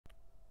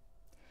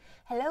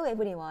Hello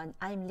everyone,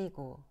 I'm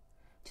Ligo.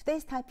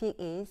 Today's topic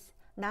is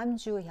Nam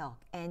Hyuk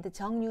and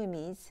Jung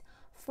Yoo-mi's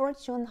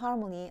fortune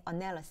harmony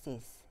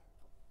analysis.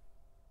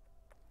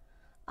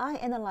 I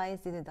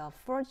analyzed the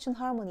fortune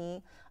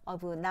harmony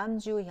of Nam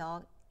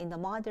Hyuk in the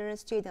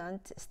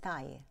mother-student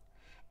style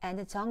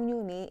and Jung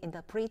Yoo-mi in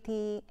the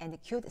pretty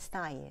and cute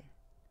style.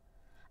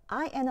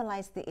 I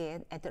analyzed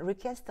it at the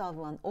request of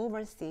an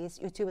overseas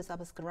YouTube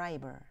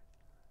subscriber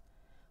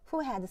who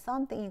had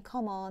something in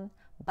common,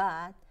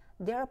 but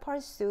their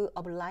pursuit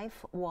of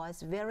life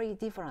was very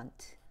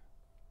different.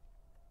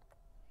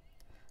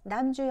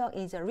 Nam Hyuk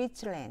is a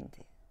rich land.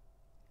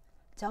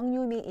 Jung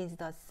Yoo-mi is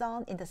the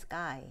sun in the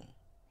sky.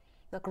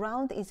 The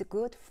ground is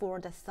good for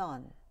the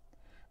sun.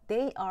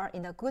 They are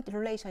in a good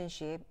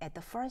relationship at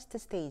the first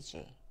stage.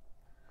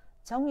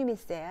 Jung Yoo-mi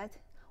said,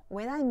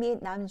 "When I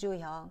meet Nam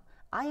Hyuk,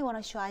 I want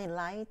to shine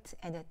light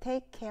and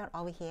take care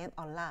of him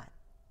a lot."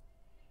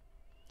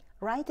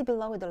 Right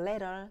below the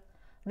letter,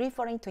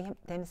 referring to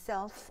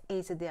themselves,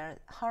 is their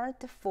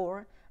heart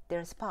for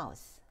their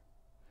spouse.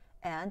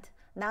 And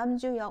Nam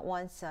Hyuk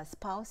wants a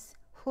spouse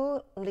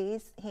who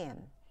leads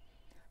him.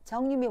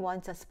 Jung Yoo-mi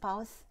wants a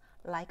spouse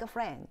like a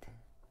friend.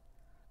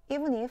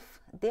 Even if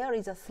there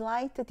is a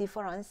slight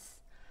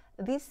difference,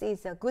 this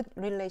is a good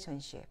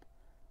relationship.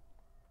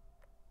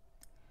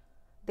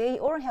 They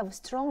all have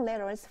strong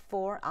letters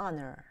for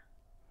honor.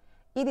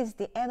 It is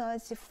the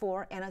energy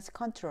for energy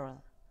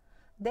control.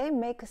 They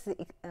make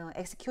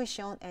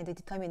execution and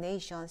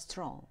determination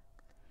strong.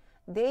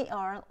 They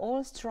are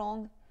all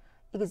strong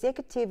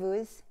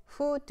executives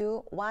who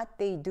do what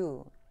they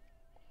do.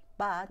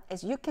 But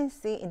as you can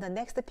see in the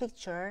next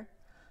picture,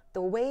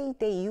 the way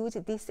they use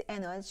this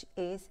energy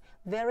is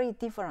very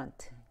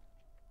different.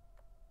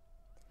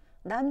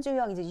 Nam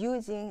Hyuk is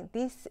using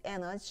this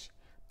energy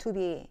to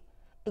be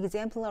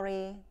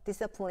exemplary,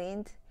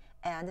 disciplined,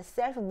 and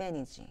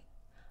self-managing.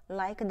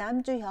 Like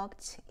Nam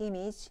Hyuk's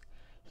image,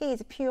 he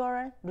is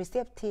pure,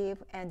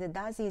 receptive, and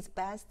does his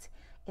best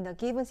in a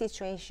given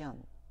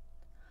situation.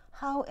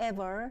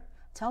 However,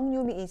 Jung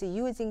Yoo-mi is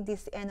using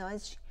this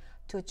energy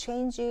to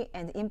change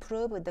and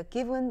improve the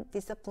given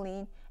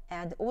discipline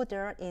and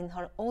order in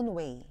her own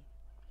way.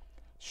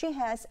 She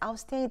has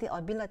outstanding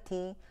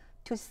ability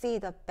to see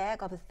the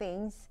back of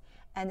things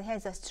and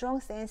has a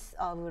strong sense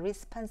of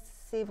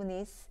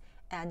responsiveness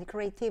and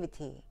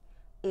creativity.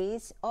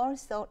 Is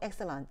also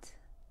excellent.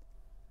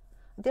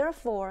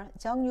 Therefore,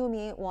 Jung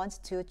Yoo-mi wants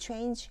to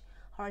change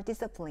her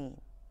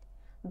discipline.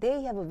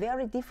 They have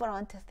very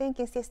different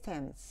thinking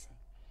systems.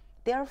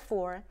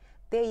 Therefore,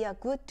 they are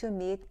good to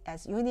meet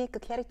as unique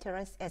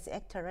characters as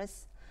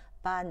actors,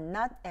 but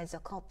not as a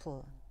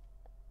couple.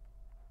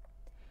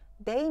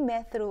 They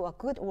met through a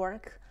good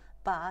work,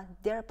 but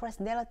their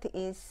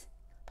personality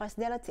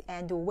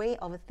and way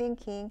of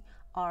thinking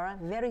are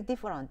very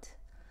different.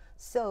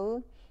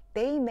 So,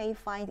 they may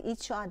find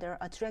each other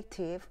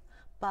attractive,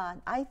 but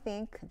I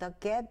think the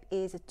gap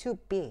is too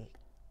big.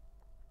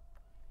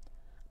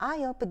 I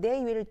hope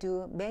they will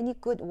do many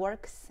good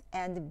works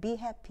and be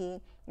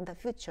happy in the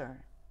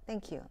future.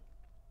 Thank you.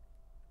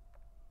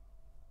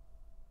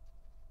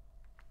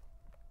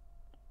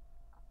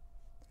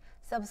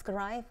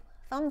 Subscribe,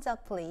 thumbs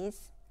up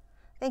please.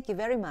 Thank you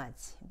very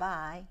much.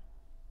 Bye.